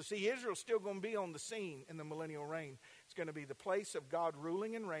 So see, Israel's still going to be on the scene in the millennial reign. It's going to be the place of God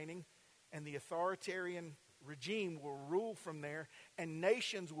ruling and reigning, and the authoritarian regime will rule from there, and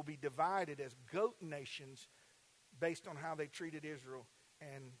nations will be divided as goat nations based on how they treated Israel,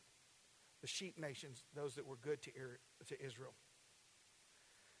 and the sheep nations, those that were good to Israel.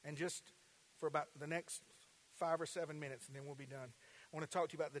 And just for about the next 5 or 7 minutes, and then we'll be done, I want to talk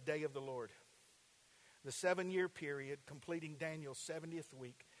to you about the day of the Lord. The 7-year period, completing Daniel's 70th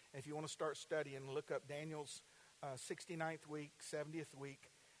week. And if you want to start studying, look up Daniel's 69th week, 70th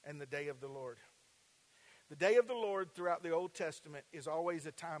week, and the day of the Lord. The day of the Lord throughout the Old Testament is always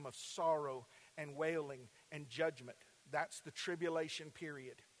a time of sorrow and wailing and judgment. That's the tribulation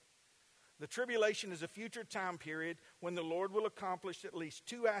period. The tribulation is a future time period when the Lord will accomplish at least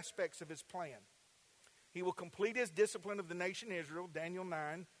 2 aspects of his plan. He will complete his discipline of the nation Israel, Daniel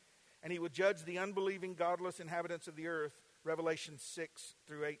 9, and he will judge the unbelieving, godless inhabitants of the earth, Revelation 6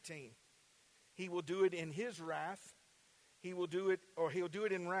 through 18. He will do it in his wrath. He'll do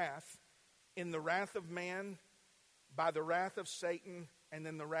it in wrath, in the wrath of man, by the wrath of Satan, and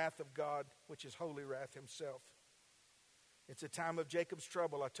then the wrath of God, which is holy wrath himself. It's a time of Jacob's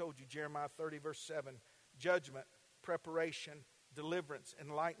trouble. I told you, Jeremiah 30 verse 7. Judgment, preparation, deliverance,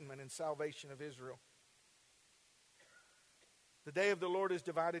 enlightenment, and salvation of Israel. The day of the Lord is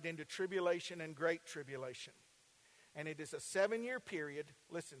divided into tribulation and great tribulation. And it is a 7-year period.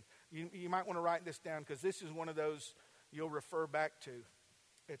 Listen, you might want to write this down because this is one of those you'll refer back to.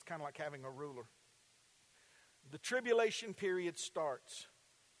 It's kind of like having a ruler. The tribulation period starts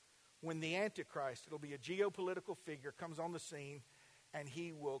when the Antichrist, it'll be a geopolitical figure, comes on the scene, and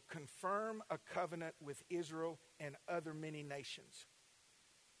he will confirm a covenant with Israel and other many nations.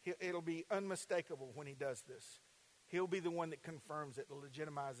 It'll be unmistakable when he does this. He'll be the one that confirms it,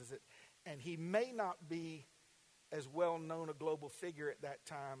 legitimizes it. And he may not be as well known a global figure at that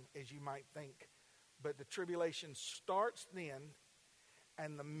time as you might think. But the tribulation starts then,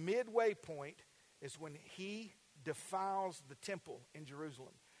 and the midway point is when he defiles the temple in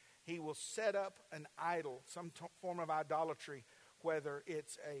Jerusalem. He will set up an idol, some form of idolatry, whether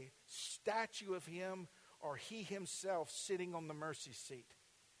it's a statue of him or he himself sitting on the mercy seat.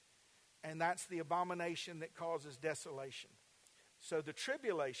 And that's the abomination that causes desolation. So the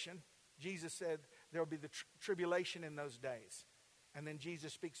tribulation, Jesus said there will be the tribulation in those days. And then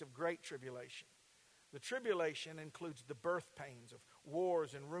Jesus speaks of great tribulation. The tribulation includes the birth pains of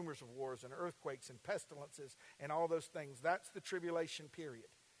wars and rumors of wars and earthquakes and pestilences and all those things. That's the tribulation period,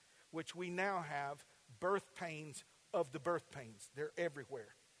 which we now have birth pains of the birth pains. They're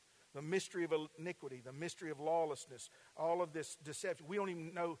everywhere. The mystery of iniquity, the mystery of lawlessness, all of this deception. We don't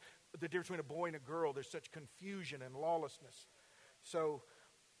even know the difference between a boy and a girl. There's such confusion and lawlessness. So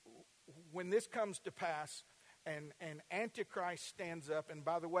when this comes to pass and Antichrist stands up, and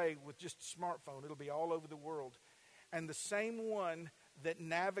by the way, with just a smartphone, it'll be all over the world. And the same one that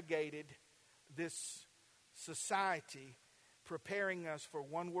navigated this society, preparing us for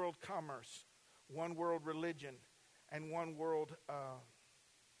one world commerce, one world religion, and one world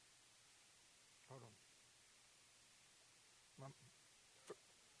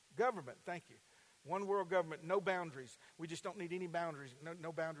government. Thank you. One world government, no boundaries. We just don't need any boundaries,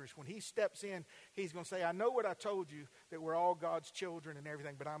 no boundaries. When he steps in, he's going to say, I know what I told you, that we're all God's children and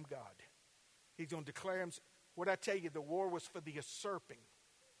everything, but I'm God. He's going to declare him. What I tell you, the war was for the usurping.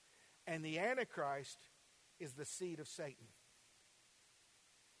 And the Antichrist is the seed of Satan.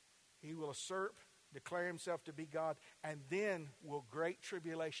 He will usurp, declare himself to be God, and then will great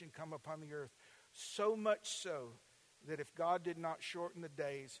tribulation come upon the earth. So much so that if God did not shorten the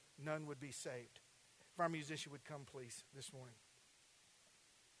days, none would be saved. If our musician would come, please, this morning.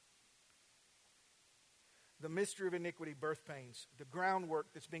 The mystery of iniquity, birth pains, the groundwork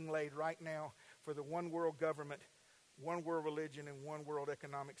that's being laid right now for the one world government, one world religion, and one world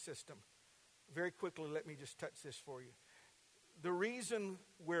economic system. Very quickly, let me just touch this for you. The reason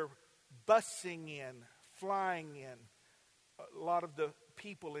we're busing in, flying in, a lot of the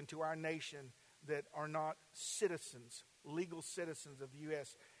people into our nation that are not citizens, legal citizens of the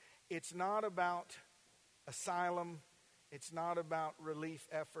U.S. It's not about asylum. It's not about relief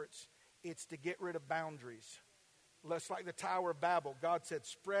efforts. It's to get rid of boundaries. Less like the Tower of Babel. God said,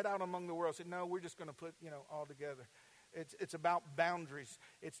 spread out among the world. Said, no, we're just going to put, all together. It's about boundaries.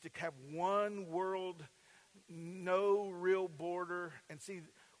 It's to have one world, no real border. And see,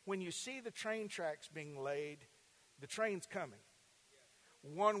 when you see the train tracks being laid, the train's coming.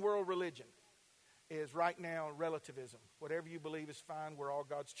 One world religion is right now relativism. Whatever you believe is fine. We're all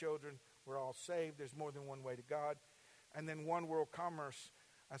God's children. We're all saved. There's more than one way to God. And then one world commerce.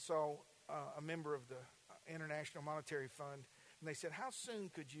 I saw a member of the International Monetary Fund, and they said, how soon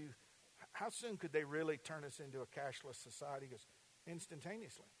could they really turn us into a cashless society? He goes,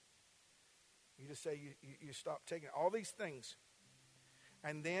 instantaneously. You just say you stop taking all these things.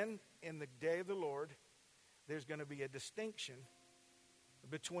 And then in the day of the Lord, there's going to be a distinction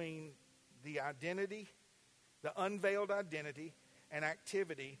between the identity, the unveiled identity and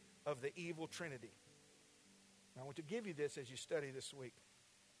activity of the evil trinity. Now, I want to give you this as you study this week.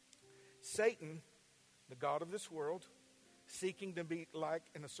 Satan, the god of this world, seeking to be like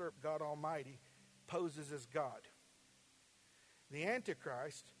and usurp God Almighty, poses as God. The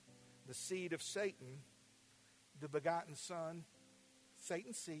Antichrist, the seed of Satan, the begotten son,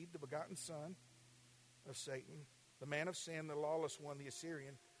 Satan's seed, the begotten son of Satan, the man of sin, the lawless one, the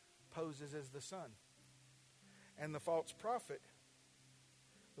Assyrian, poses as the son. And the false prophet,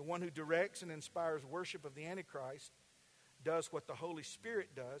 the one who directs and inspires worship of the Antichrist, does what the Holy Spirit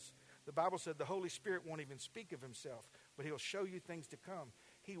does. The Bible said the Holy Spirit won't even speak of himself, but he'll show you things to come.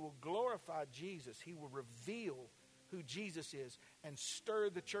 He will glorify Jesus. He will reveal who Jesus is and stir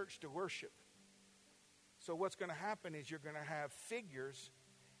the church to worship. So what's going to happen is you're going to have figures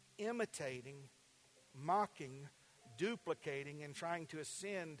imitating, mocking, duplicating, and trying to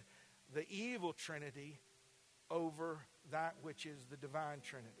ascend the evil trinity over that which is the divine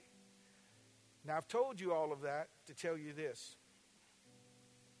trinity. Now, I've told you all of that to tell you this.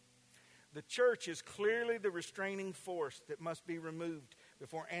 The church is clearly the restraining force that must be removed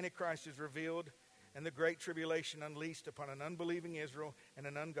before Antichrist is revealed and the great tribulation unleashed upon an unbelieving Israel and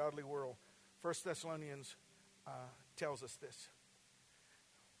an ungodly world. 1 Thessalonians tells us this.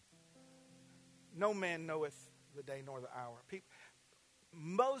 No man knoweth the day nor the hour.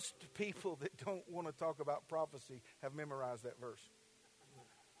 Most people that don't want to talk about prophecy have memorized that verse.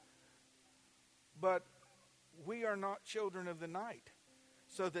 But we are not children of the night,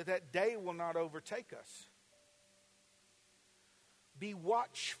 so that day will not overtake us. Be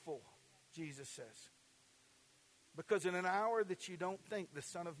watchful, Jesus says, because in an hour that you don't think the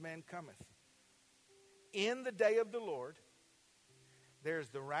Son of Man cometh. In the day of the Lord, there's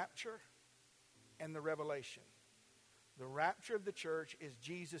the rapture and the revelation. The rapture of the church is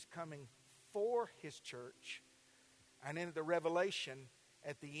Jesus coming for his church. And in the revelation,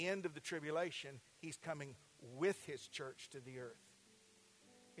 at the end of the tribulation, he's coming with his church to the earth.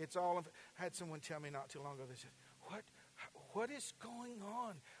 It's all of, I had someone tell me not too long ago, they said, what is going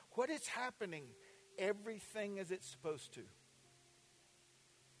on? What is happening? Everything as it's supposed to.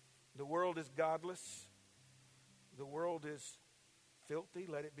 The world is godless. The world is filthy.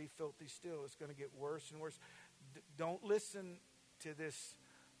 Let it be filthy still. It's going to get worse and worse. Don't listen to this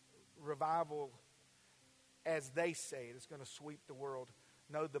revival as they say it. It's going to sweep the world.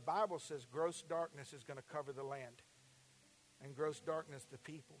 No, the Bible says gross darkness is going to cover the land. And gross darkness the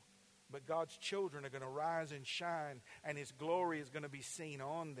people. But God's children are going to rise and shine. And his glory is going to be seen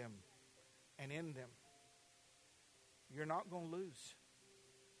on them and in them. You're not going to lose.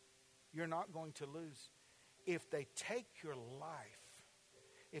 You're not going to lose. If they take your life,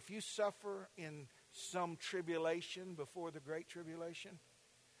 if you suffer in some tribulation before the great tribulation,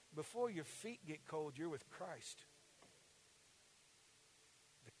 before your feet get cold, you're with Christ.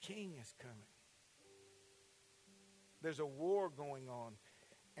 The King is coming. There's a war going on,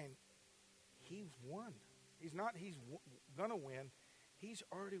 and he's won. He's going to win. He's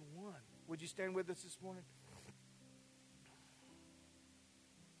already won. Would you stand with us this morning?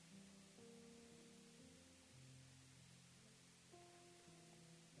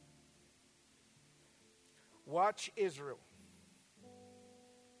 Watch Israel.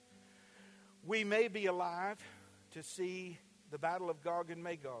 We may be alive to see the battle of Gog and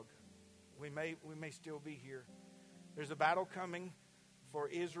Magog. We may still be here. There's a battle coming for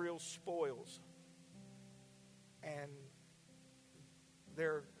Israel's spoils. And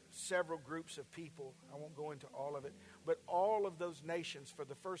there are several groups of people. I won't go into all of it. But all of those nations, for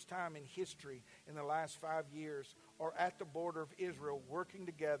the first time in history in the last 5 years, are at the border of Israel working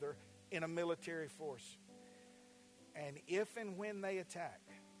together in a military force. And if and when they attack,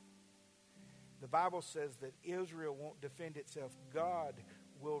 The Bible says that Israel won't defend itself. God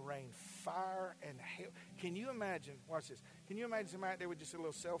will rain fire and hail. Can you imagine, watch this, can you imagine somebody out there with just a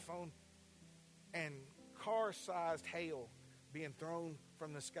little cell phone and car-sized hail being thrown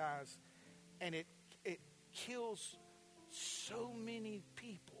from the skies, and it kills so many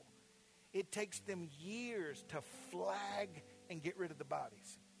people. It takes them years to flag and get rid of the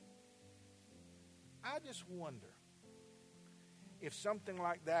bodies. I just wonder if something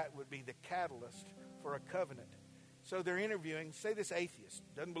like that would be the catalyst for a covenant. So they're interviewing, say this atheist,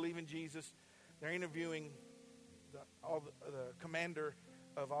 doesn't believe in Jesus. They're interviewing the commander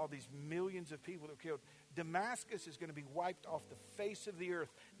of all these millions of people that were killed. Damascus is going to be wiped off the face of the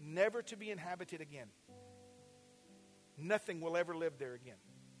earth, never to be inhabited again. Nothing will ever live there again,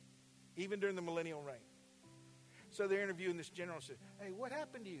 even during the millennial reign. So they're interviewing this general and said, hey, what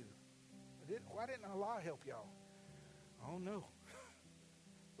happened to you? Why didn't Allah help y'all? Oh, no.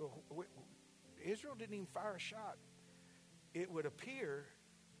 Israel didn't even fire a shot. It would appear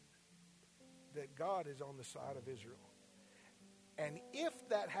that God is on the side of Israel. And if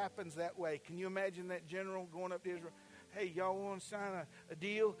that happens that way, can you imagine that general going up to Israel? Hey, y'all want to sign a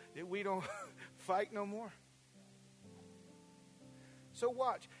deal that we don't fight no more? So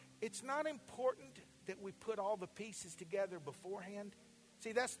watch. It's not important that we put all the pieces together beforehand.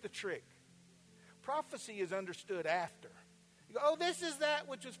 See, that's the trick. Prophecy is understood after. You go, oh, this is that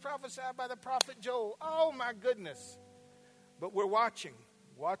which was prophesied by the prophet Joel. Oh, my goodness. But we're watching.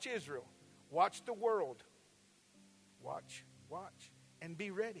 Watch Israel. Watch the world. Watch. And be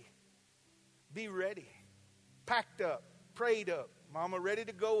ready. Be ready. Packed up. Prayed up. Mama ready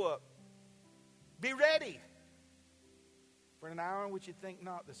to go up. Be ready. For an hour in which you think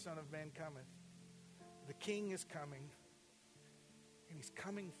not, the Son of Man cometh. The King is coming. And He's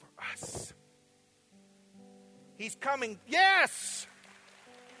coming for us. He's coming. Yes!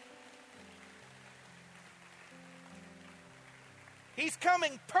 He's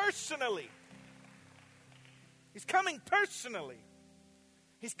coming personally. He's coming personally.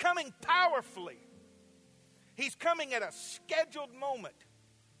 He's coming powerfully. He's coming at a scheduled moment.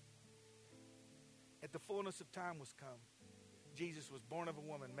 At the fullness of time was come. Jesus was born of a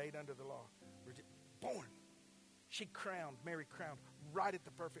woman, made under the law. Born. She crowned, Mary crowned, right at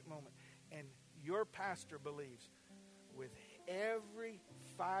the perfect moment. And your pastor believes with every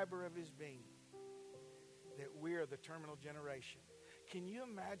fiber of his being that we are the terminal generation. Can you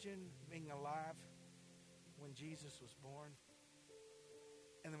imagine being alive when Jesus was born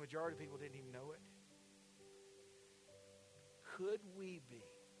and the majority of people didn't even know it? Could we be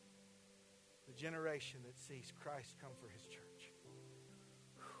the generation that sees Christ come for His church?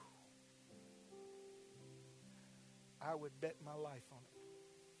 I would bet my life on it.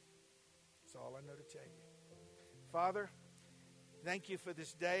 That's all I know to tell you. Father, thank you for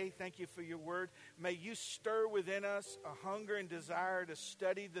this day. Thank you for your word. May you stir within us a hunger and desire to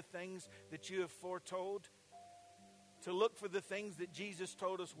study the things that you have foretold, to look for the things that Jesus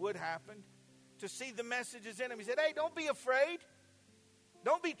told us would happen, to see the messages in them. He said, hey, don't be afraid.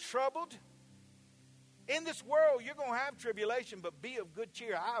 Don't be troubled. In this world, you're going to have tribulation, but be of good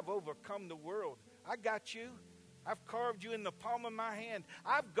cheer. I've overcome the world. I got you. I've carved you in the palm of my hand.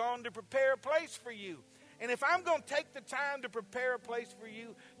 I've gone to prepare a place for you. And if I'm going to take the time to prepare a place for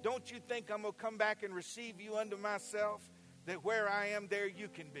you, don't you think I'm going to come back and receive you unto myself, that where I am, there you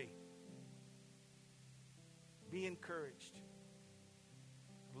can be. Be encouraged.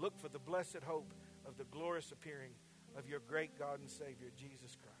 Look for the blessed hope of the glorious appearing of your great God and Savior,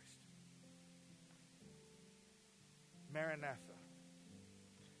 Jesus Christ. Maranatha.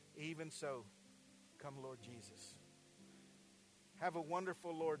 Even so, come Lord Jesus. Have a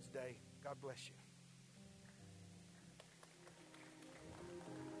wonderful Lord's Day. God bless you.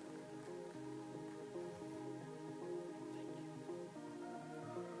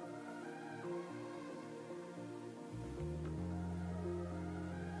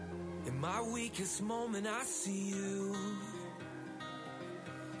 In my weakest moment, I see you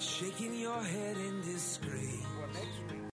shaking your head in disgrace. Well, next